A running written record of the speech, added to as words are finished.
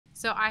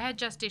So I had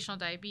gestational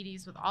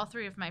diabetes with all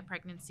 3 of my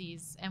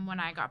pregnancies. And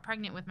when I got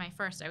pregnant with my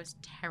first, I was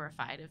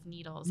terrified of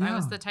needles. Yeah. I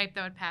was the type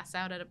that would pass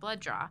out at a blood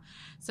draw.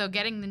 So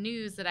getting the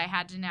news that I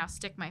had to now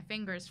stick my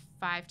fingers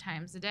 5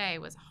 times a day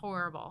was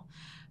horrible.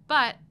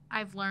 But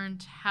I've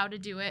learned how to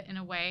do it in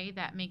a way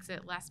that makes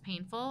it less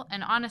painful.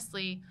 And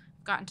honestly,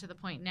 I've gotten to the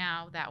point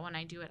now that when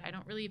I do it, I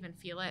don't really even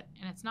feel it.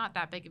 And it's not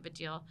that big of a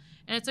deal.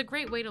 And it's a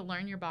great way to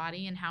learn your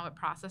body and how it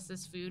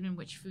processes food and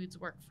which foods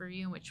work for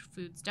you and which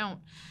foods don't.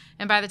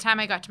 And by the time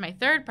I got to my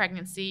 3rd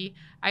pregnancy,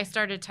 I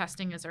started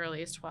testing as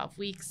early as 12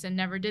 weeks and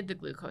never did the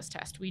glucose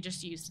test. We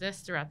just used this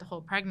throughout the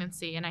whole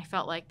pregnancy. And I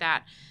felt like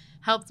that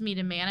helped me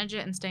to manage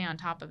it and stay on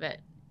top of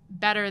it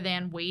better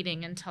than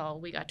waiting until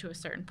we got to a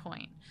certain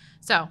point.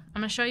 So I'm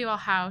going to show you all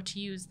how to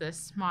use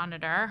this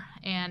monitor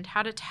and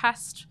how to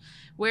test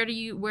where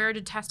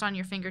to test on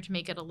your finger to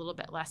make it a little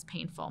bit less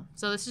painful.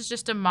 So this is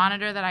just a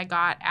monitor that I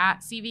got at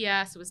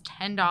CVS. It was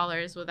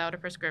 $10 without a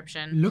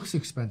prescription. It looks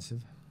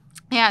expensive.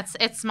 Yeah,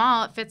 it's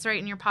small. It fits right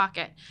in your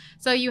pocket.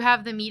 So you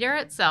have the meter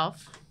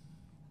itself.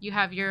 You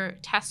have your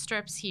test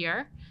strips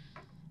here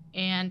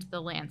and the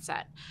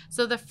lancet.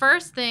 So the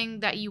first thing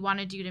that you want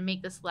to do to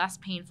make this less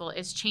painful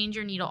is change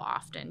your needle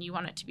often. You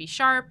want it to be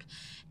sharp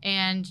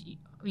and,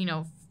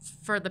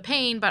 for the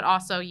pain, but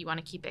also you want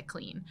to keep it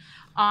clean.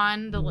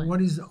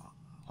 What is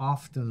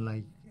often,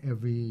 like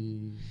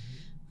every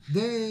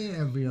day,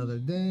 every other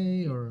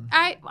day, or?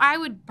 I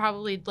would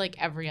probably like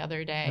every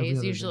other day Every is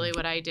other usually day.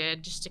 what I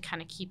did, just to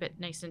kind of keep it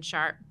nice and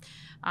sharp.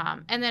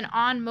 And then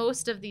on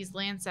most of these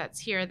lancets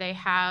here, they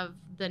have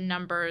the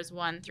numbers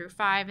 1 through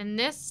 5, and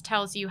this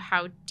tells you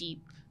how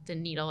deep the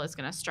needle is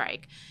going to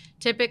strike.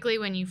 Typically,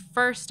 when you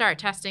first start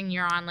testing,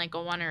 you're on like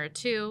a 1 or a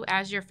 2.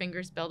 As your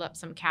fingers build up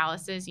some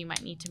calluses, you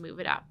might need to move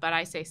it up. But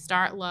I say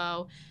start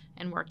low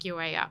and work your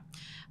way up.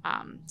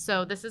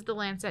 So this is the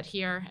lancet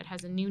here. It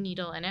has a new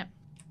needle in it.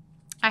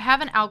 I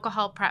have an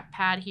alcohol prep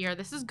pad here.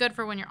 This is good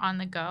for when you're on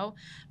the go,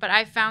 but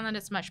I've found that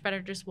it's much better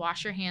to just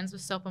wash your hands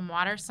with soap and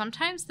water.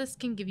 Sometimes this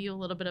can give you a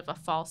little bit of a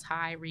false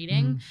high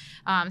reading.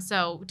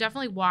 So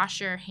definitely wash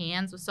your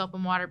hands with soap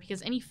and water,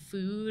 because any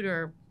food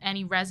or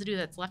any residue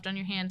that's left on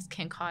your hands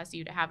can cause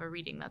you to have a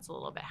reading that's a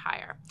little bit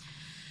higher.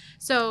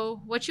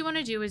 So what you want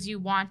to do is you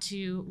want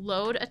to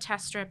load a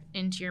test strip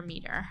into your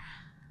meter.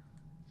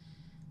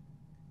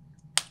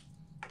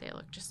 They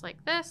look just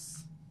like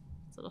this.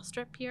 This little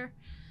strip here.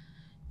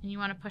 And you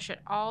want to push it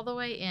all the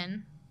way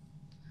in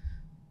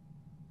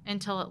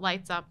until it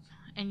lights up,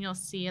 and you'll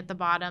see at the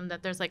bottom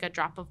that there's like a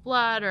drop of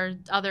blood, or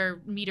other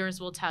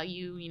meters will tell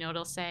you,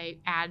 it'll say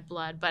add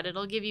blood, but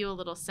it'll give you a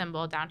little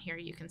symbol down here.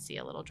 You can see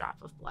a little drop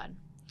of blood.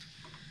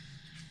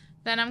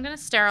 Then I'm going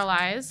to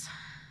sterilize.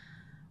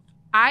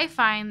 I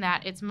find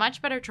that it's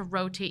much better to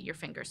rotate your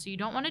finger, so you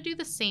don't want to do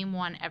the same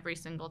one every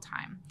single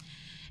time.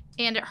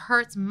 And it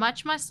hurts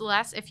much, much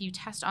less if you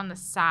test on the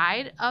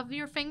side of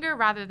your finger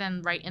rather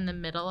than right in the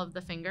middle of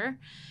the finger.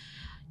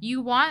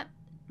 You want,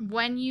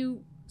 when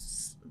you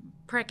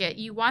prick it,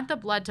 you want the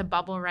blood to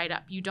bubble right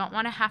up. You don't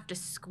want to have to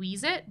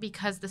squeeze it,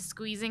 because the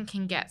squeezing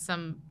can get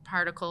some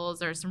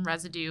particles or some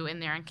residue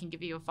in there and can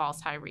give you a false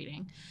high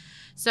reading.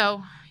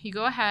 So you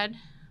go ahead,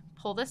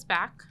 pull this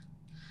back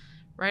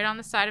right on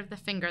the side of the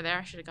finger there.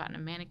 I should have gotten a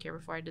manicure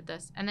before I did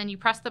this. And then you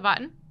press the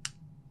button,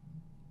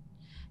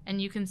 and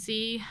you can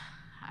see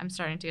I'm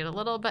starting to get a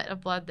little bit of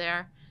blood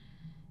there.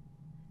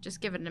 Just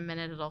give it a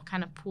minute. It'll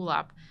kind of pool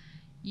up.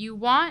 You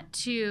want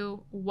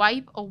to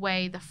wipe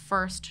away the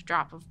first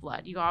drop of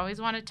blood. You always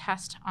want to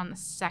test on the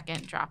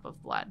second drop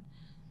of blood.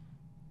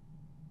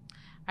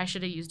 I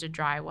should have used a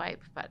dry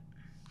wipe, but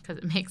because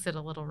it makes it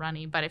a little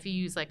runny. But if you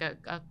use like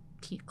a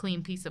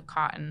clean piece of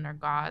cotton or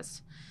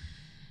gauze.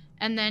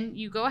 And then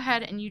you go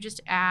ahead and you just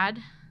add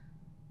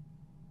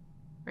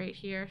right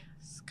here,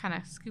 kind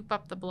of scoop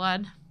up the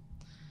blood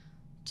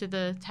to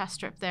the test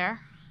strip there.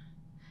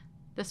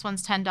 This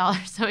one's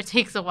 $10, so it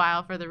takes a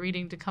while for the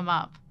reading to come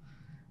up.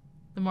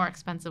 The more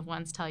expensive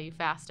ones tell you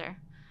faster.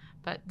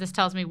 But this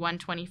tells me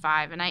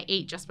 125, and I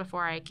ate just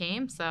before I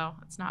came, so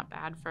it's not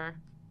bad for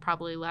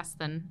probably less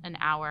than an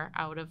hour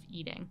out of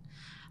eating.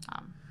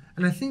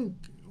 And I think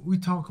we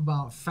talk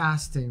about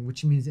fasting,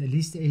 which means at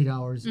least 8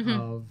 hours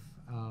of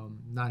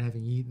not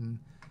having eaten.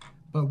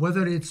 But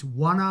whether it's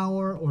 1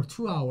 hour or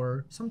 2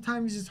 hours,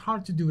 sometimes it's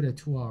hard to do it at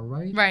 2 hours,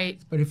 right?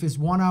 Right. But if it's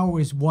 1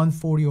 hour, it's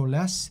 140 or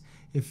less.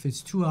 If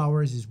it's 2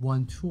 hours, it's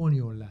 120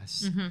 or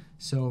less.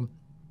 So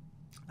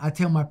I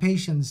tell my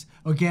patients,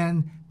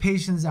 again,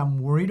 patients I'm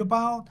worried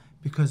about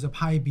because of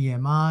high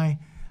BMI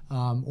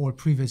or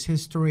previous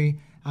history,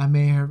 I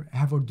may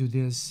have her do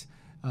this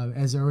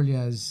as early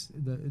as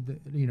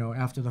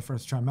after the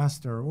first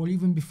trimester, or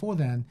even before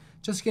then.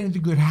 Just get into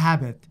good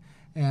habit.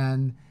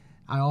 And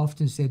I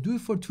often say, do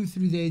it for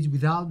 2-3 days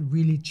without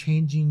really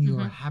changing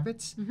your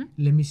habits.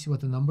 Let me see what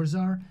the numbers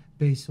are.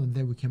 Based on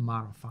that, we can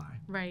modify.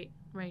 Right.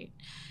 Right.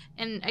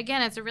 And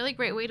again, it's a really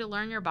great way to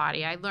learn your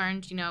body. I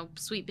learned,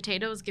 sweet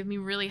potatoes give me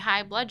really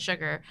high blood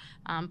sugar.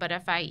 But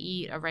if I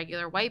eat a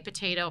regular white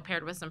potato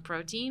paired with some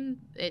protein,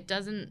 it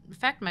doesn't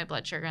affect my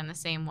blood sugar in the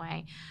same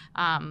way.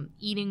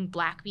 Eating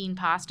black bean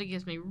pasta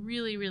gives me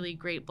really, really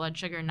great blood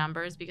sugar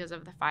numbers because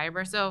of the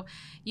fiber. So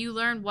you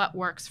learn what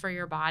works for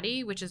your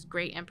body, which is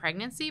great in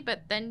pregnancy,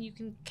 but then you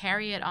can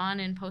carry it on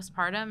in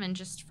postpartum and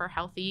just for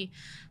healthy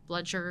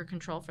blood sugar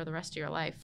control for the rest of your life.